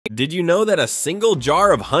did you know that a single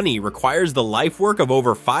jar of honey requires the life work of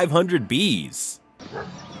over 500 bees?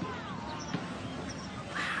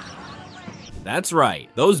 That's right,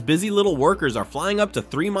 those busy little workers are flying up to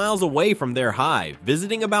 3 miles away from their hive,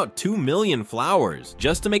 visiting about 2 million flowers,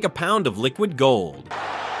 just to make a pound of liquid gold.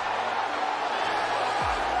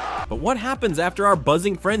 But what happens after our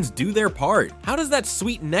buzzing friends do their part? How does that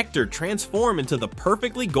sweet nectar transform into the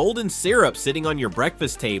perfectly golden syrup sitting on your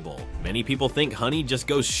breakfast table? Many people think honey just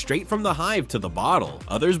goes straight from the hive to the bottle.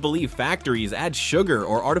 Others believe factories add sugar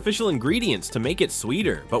or artificial ingredients to make it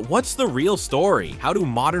sweeter. But what's the real story? How do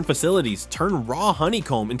modern facilities turn raw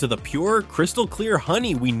honeycomb into the pure, crystal clear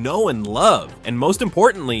honey we know and love? And most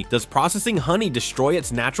importantly, does processing honey destroy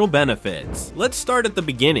its natural benefits? Let's start at the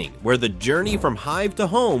beginning, where the journey from hive to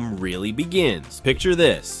home really begins. Picture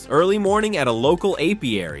this: early morning at a local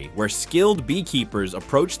apiary where skilled beekeepers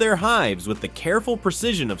approach their hives with the careful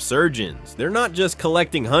precision of surgeons. They're not just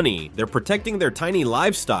collecting honey, they're protecting their tiny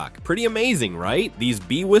livestock. Pretty amazing, right? These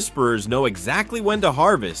bee whisperers know exactly when to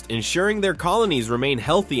harvest, ensuring their colonies remain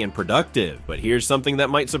healthy and productive. But here's something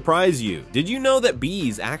that might surprise you. Did you know that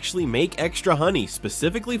bees actually make extra honey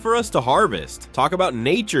specifically for us to harvest? Talk about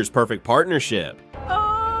nature's perfect partnership.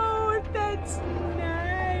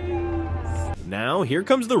 Now, here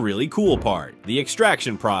comes the really cool part, the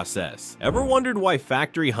extraction process. Ever wondered why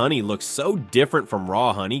factory honey looks so different from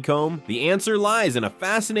raw honeycomb? The answer lies in a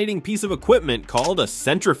fascinating piece of equipment called a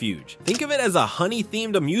centrifuge. Think of it as a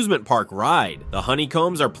honey-themed amusement park ride. The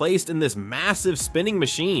honeycombs are placed in this massive spinning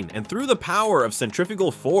machine, and through the power of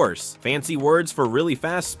centrifugal force, fancy words for really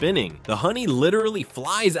fast spinning, the honey literally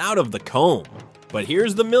flies out of the comb. But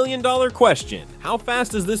here's the million-dollar question. How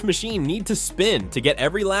fast does this machine need to spin to get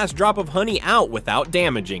every last drop of honey out without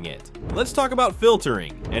damaging it? Let's talk about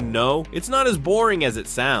filtering. And no, it's not as boring as it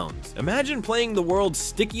sounds. Imagine playing the world's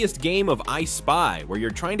stickiest game of I Spy, where you're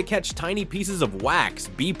trying to catch tiny pieces of wax,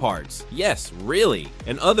 bee parts, yes, really,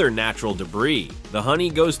 and other natural debris. The honey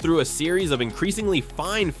goes through a series of increasingly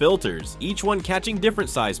fine filters, each one catching different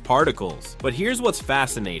sized particles. But here's what's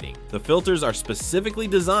fascinating. The filters are specifically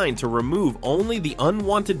designed to remove only the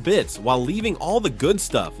unwanted bits while leaving all the good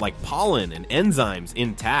stuff like pollen and enzymes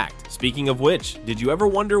intact. Speaking of which, did you ever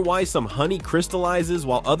wonder why some honey crystallizes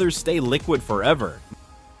while others stay liquid forever?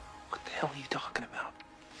 What the hell are you talking about?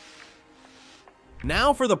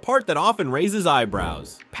 Now for the part that often raises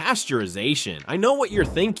eyebrows. Pasteurization. I know what you're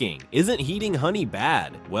thinking. Isn't heating honey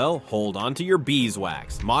bad? Well, hold on to your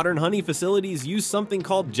beeswax. Modern honey facilities use something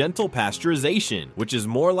called gentle pasteurization, which is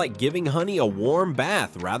more like giving honey a warm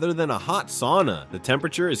bath rather than a hot sauna. The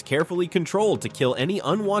temperature is carefully controlled to kill any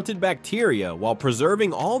unwanted bacteria while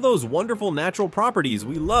preserving all those wonderful natural properties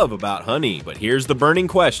we love about honey. But here's the burning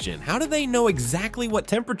question. How do they know exactly what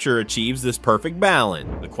temperature achieves this perfect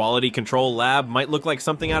balance? The quality control lab might look like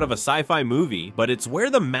something out of a sci-fi movie, but it's where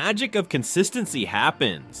the magic of consistency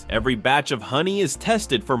happens. Every batch of honey is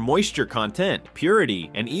tested for moisture content,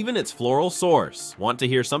 purity, and even its floral source. Want to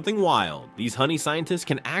hear something wild? These honey scientists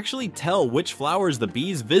can actually tell which flowers the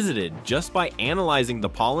bees visited just by analyzing the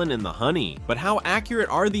pollen in the honey. But how accurate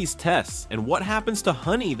are these tests, and what happens to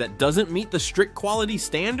honey that doesn't meet the strict quality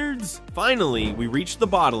standards? Finally, we reach the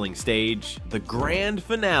bottling stage, the grand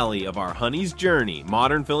finale of our honey's journey.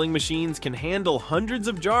 Modern filling machines can handle hundreds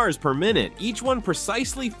of jars per minute, each one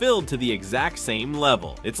precisely filled to the exact same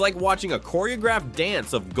level. It's like watching a choreographed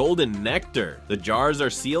dance of golden nectar. The jars are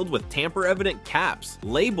sealed with tamper-evident caps,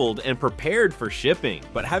 labeled and prepared for shipping.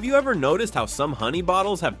 But have you ever noticed how some honey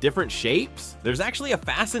bottles have different shapes? There's actually a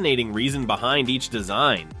fascinating reason behind each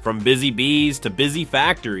design. From busy bees to busy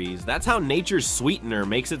factories, that's how nature's sweetener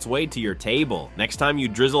makes its way to your table. Next time you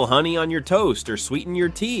drizzle honey on your toast or sweeten your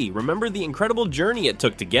tea, remember the incredible journey it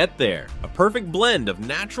took to get there. A perfect blend of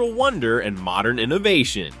natural wonder and modern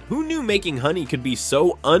innovation. Who knew making honey could be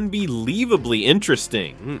so unbelievably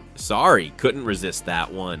interesting? Sorry, couldn't resist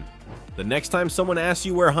that one. The next time someone asks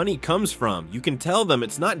you where honey comes from, you can tell them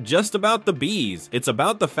it's not just about the bees, it's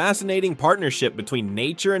about the fascinating partnership between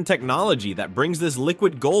nature and technology that brings this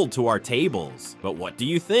liquid gold to our tables. But what do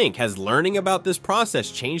you think? Has learning about this process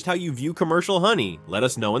changed how you view commercial honey? Let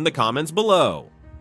us know in the comments below.